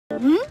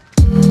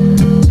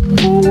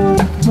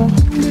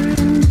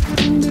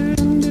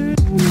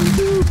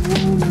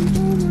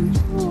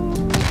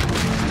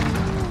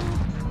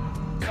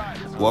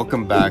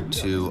Welcome back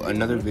to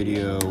another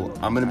video.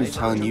 I'm going to be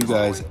telling you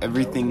guys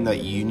everything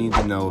that you need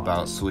to know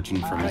about switching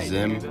from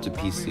Zim to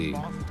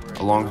PC,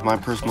 along with my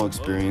personal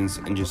experience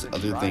and just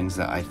other things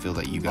that I feel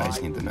that you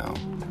guys need to know.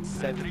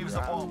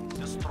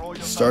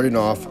 Starting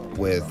off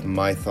with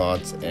my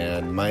thoughts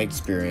and my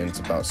experience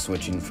about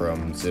switching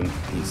from Zim to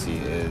PC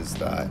is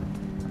that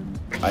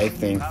I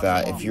think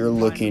that if you're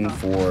looking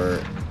for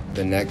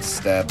the next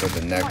step or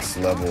the next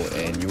level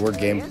in your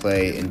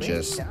gameplay and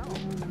just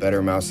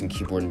better mouse and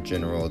keyboard in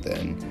general,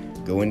 then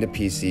going to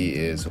PC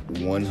is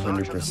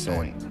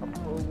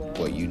 100%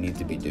 what you need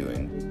to be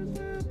doing.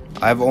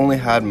 I've only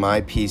had my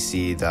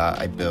PC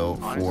that I built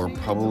for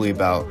probably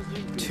about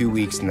 2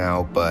 weeks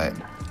now, but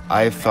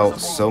I've felt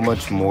so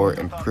much more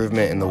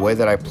improvement in the way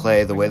that I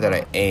play, the way that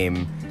I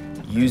aim,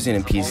 using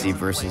a PC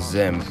versus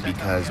Zim,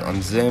 because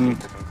on Zim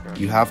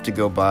you have to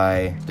go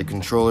by the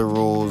controller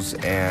rules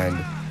and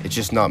it's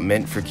just not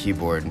meant for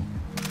keyboard.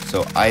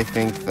 So I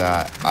think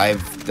that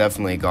I've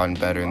definitely gotten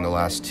better in the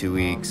last 2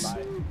 weeks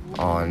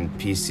on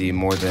PC,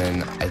 more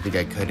than I think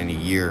I could in a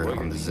year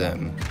on the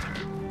Zim.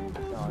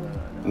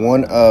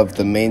 One of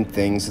the main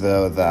things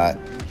though that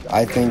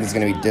I think is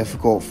going to be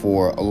difficult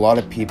for a lot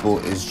of people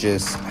is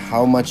just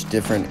how much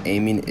different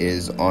aiming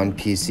is on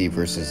PC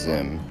versus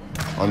Zim.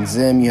 On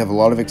Zim you have a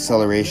lot of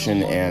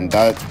acceleration, and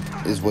that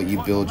is what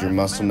you build your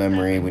muscle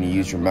memory when you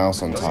use your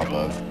mouse on top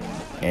of.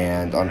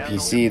 And on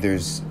PC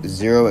there's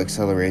zero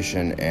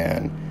acceleration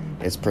and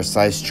it's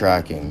precise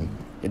tracking.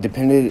 It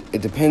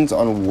depends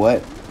on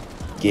what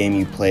game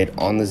you played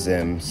on the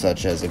Zim,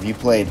 such as if you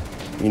played,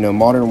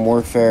 Modern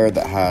Warfare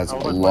that has a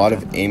lot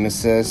of aim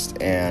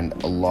assist and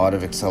a lot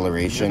of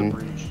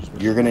acceleration,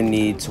 you're gonna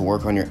need to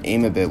work on your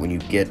aim a bit when you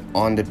get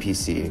onto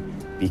PC,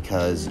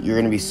 because you're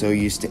gonna be so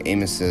used to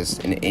aim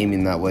assist and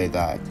aiming that way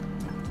that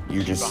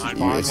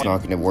it's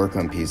not gonna work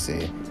on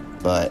PC.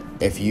 But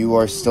if you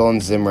are still in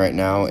Zim right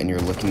now and you're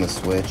looking to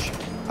switch,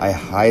 I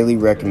highly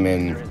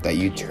recommend that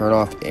you turn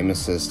off aim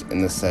assist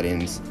in the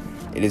settings.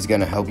 It is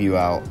going to help you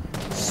out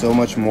so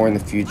much more in the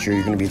future.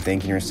 You're going to be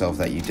thanking yourself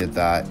that you did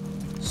that.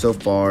 So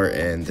far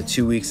in the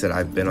 2 weeks that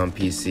I've been on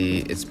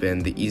PC, it's been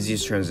the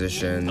easiest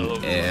transition,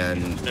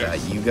 and that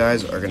you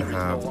guys are going to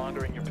have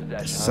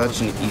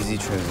such an easy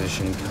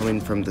transition coming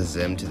from the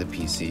Zim to the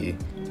PC.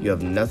 You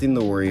have nothing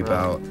to worry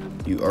about.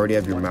 You already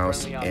have your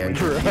mouse and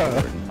your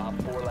keyboard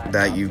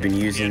that you've been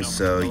using,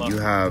 so you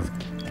have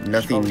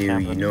nothing new.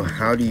 You know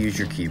how to use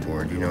your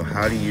keyboard, you know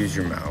how to use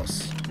your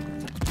mouse.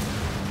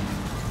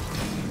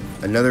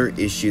 Another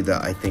issue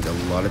that I think a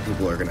lot of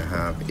people are going to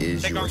have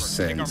is your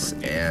sense,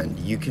 and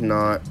you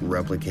cannot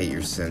replicate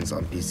your sense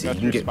on PC. You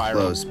can get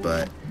close,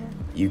 but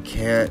you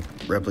can't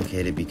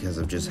replicate it because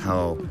of just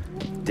how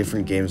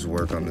different games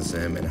work on the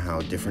Zim and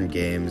how different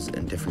games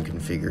and different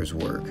configures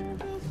work.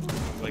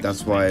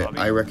 That's why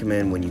I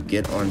recommend when you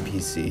get on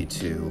PC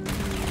to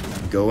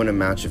go in a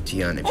match of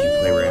Tian if you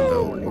play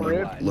Rainbow,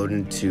 or load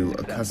into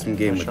a custom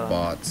game with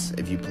bots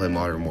if you play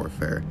Modern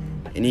Warfare.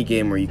 Any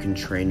game where you can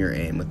train your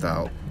aim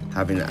without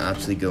having to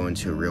actually go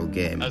into a real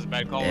game,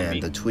 and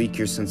to tweak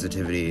your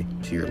sensitivity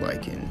to your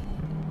liking.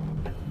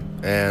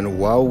 And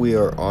while we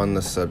are on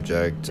the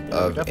subject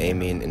of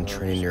aiming and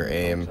training your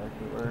aim,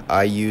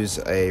 I use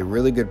a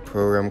really good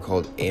program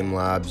called Aim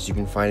Labs. You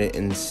can find it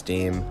in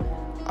Steam.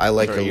 I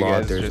like it a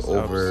lot. There's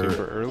over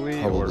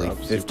probably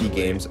 50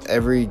 games.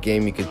 Every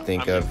game you could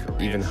think of,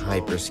 even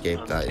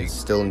Hyperscape that is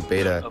still in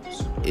beta,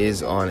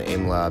 is on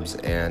Aim Labs,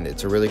 and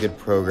it's a really good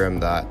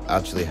program that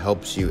actually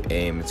helps you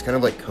aim. It's kind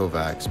of like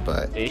Kovacs,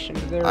 but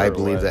I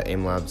believe that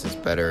Aim Labs is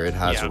better. It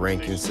has a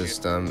ranking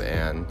system,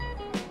 and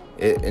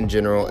in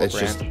general, it's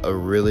just a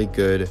really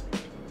good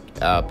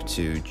app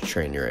to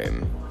train your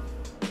aim.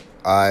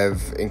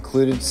 I've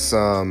included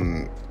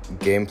some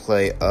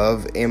gameplay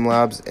of Aim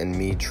Labs and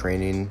me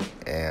training,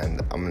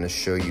 and I'm going to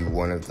show you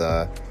one of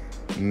the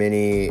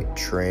mini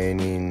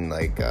training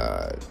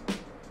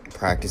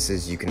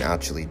practices you can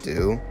actually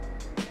do,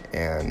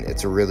 and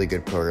it's a really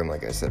good program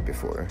like I said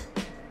before.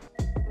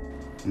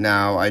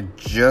 Now, I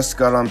just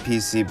got on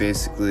PC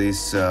basically,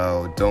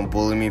 so don't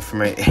bully me for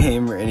my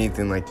aim or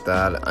anything like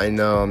that. I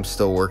know I'm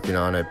still working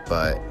on it,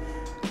 but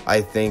I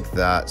think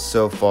that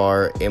so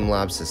far Aim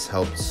Labs has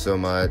helped so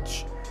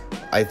much.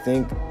 I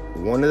think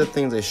one of the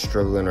things I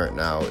struggle in right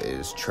now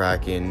is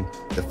tracking.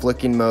 The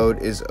flicking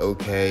mode is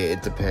okay,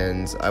 it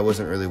depends. I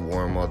wasn't really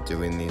warm while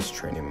doing these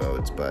training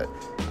modes, but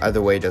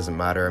either way, it doesn't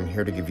matter. I'm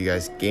here to give you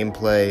guys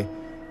gameplay,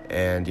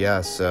 and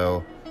yeah,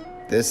 so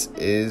this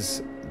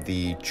is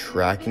the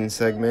tracking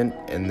segment,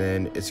 and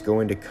then it's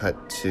going to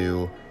cut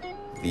to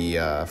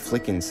the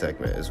flicking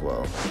segment as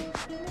well.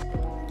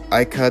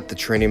 I cut the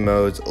training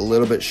modes a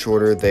little bit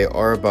shorter. They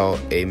are about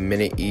a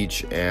minute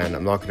each, and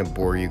I'm not going to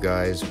bore you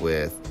guys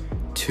with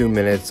 2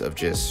 minutes of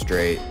just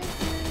straight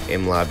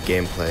Aim Lab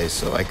gameplay,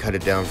 so I cut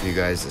it down for you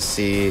guys to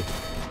see.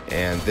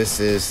 And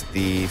this is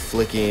the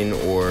flicking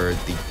or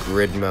the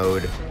grid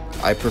mode.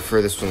 I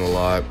prefer this one a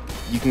lot.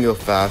 you can go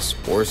fast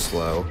or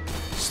slow.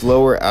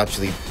 Slower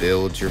actually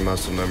builds your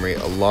muscle memory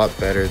a lot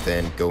better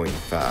than going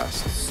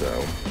fast, so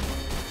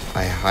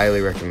I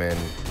highly recommend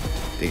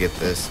to get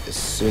this as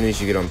soon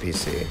as you get on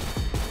PC.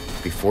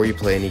 Before you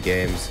play any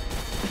games,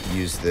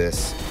 use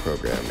this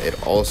program.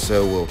 It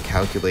also will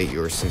calculate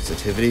your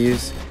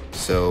sensitivities,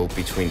 so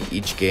between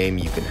each game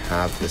you can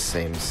have the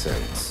same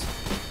sense.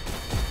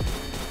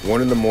 One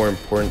of the more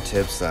important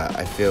tips that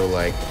I feel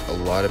like a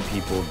lot of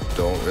people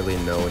don't really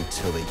know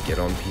until they get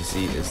on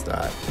PC is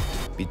that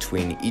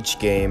between each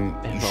game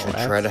you should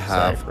try to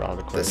have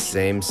the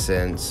same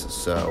sense,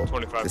 so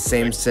the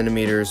same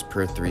centimeters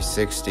per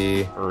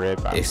 360,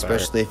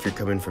 especially if you're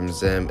coming from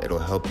Zim. It'll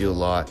help you a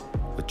lot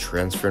with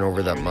transferring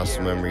over that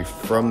muscle memory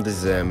from the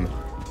Zim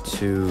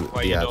to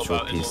the actual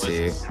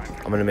PC.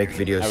 I'm going to make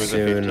videos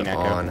soon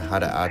on how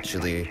to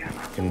actually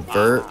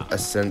convert a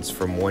sense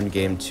from one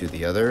game to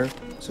the other,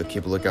 so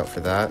keep a lookout for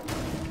that.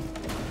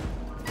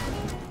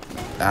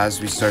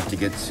 As we start to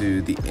get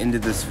to the end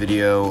of this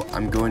video,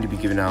 I'm going to be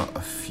giving out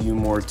a few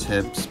more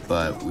tips,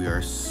 but we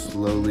are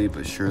slowly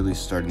but surely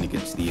starting to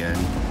get to the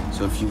end.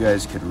 So if you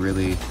guys could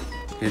really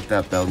hit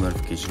that bell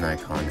notification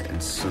icon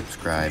and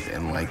subscribe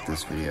and like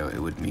this video, it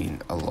would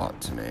mean a lot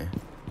to me.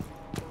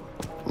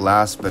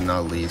 Last but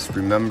not least,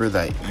 remember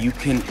that you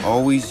can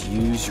always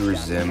use your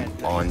Zim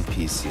on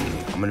PC.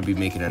 I'm going to be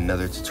making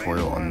another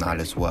tutorial on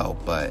that as well,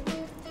 but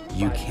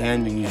you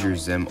can use your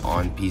Zim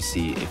on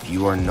PC if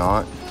you are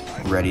not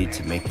ready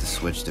to make the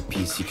switch to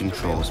PC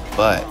controls,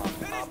 but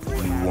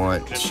you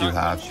want to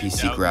have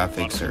PC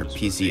graphics or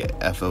PC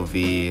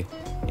FOV,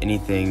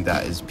 anything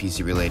that is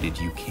PC related,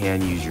 you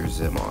can use your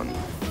Zim on.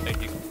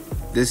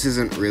 This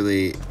isn't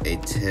really a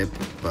tip,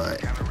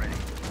 but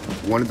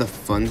one of the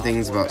fun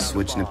things about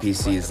switching to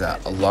PC is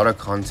that a lot of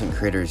content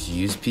creators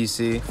use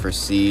PC for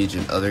Siege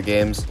and other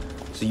games,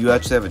 so you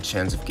actually have a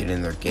chance of getting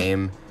in their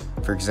game.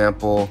 For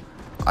example,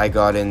 I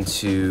got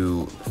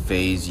into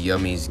FaZe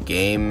Yummy's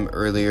game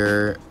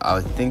earlier.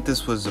 I think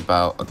this was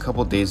about a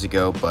couple days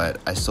ago,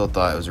 but I still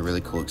thought it was a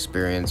really cool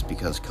experience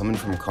because coming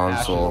from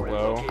console,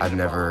 I've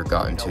never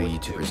gotten to a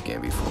YouTuber's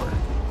game before.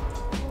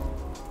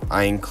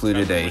 I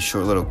included a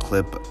short little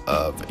clip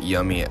of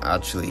Yummy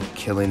actually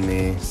killing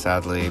me,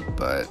 sadly,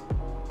 but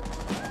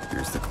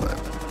here's the clip.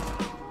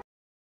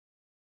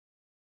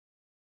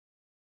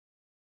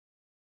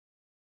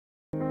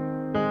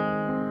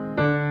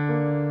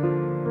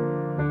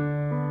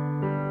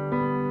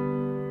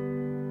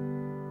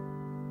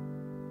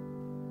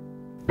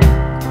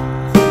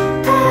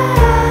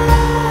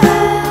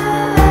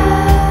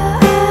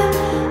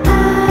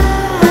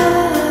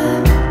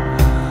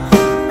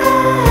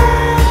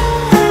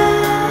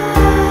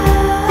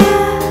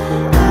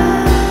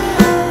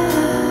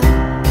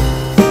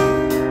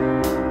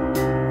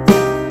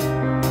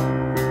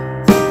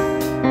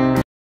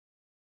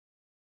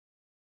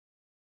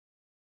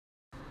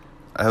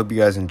 I hope you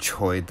guys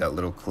enjoyed that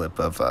little clip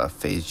of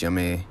FaZe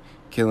Yummy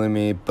killing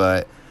me,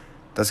 but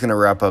that's going to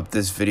wrap up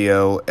this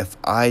video. If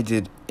I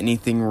did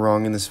anything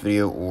wrong in this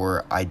video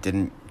or I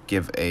didn't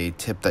give a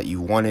tip that you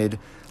wanted,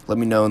 let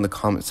me know in the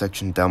comment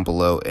section down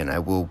below and I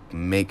will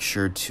make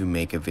sure to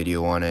make a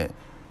video on it.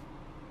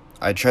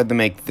 I tried to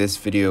make this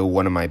video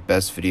one of my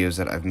best videos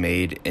that I've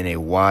made in a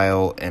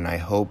while, and I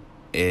hope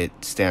it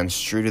stands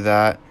true to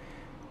that.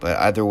 But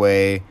either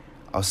way,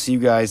 I'll see you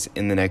guys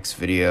in the next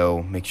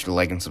video. Make sure to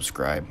like and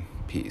subscribe.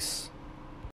 Peace.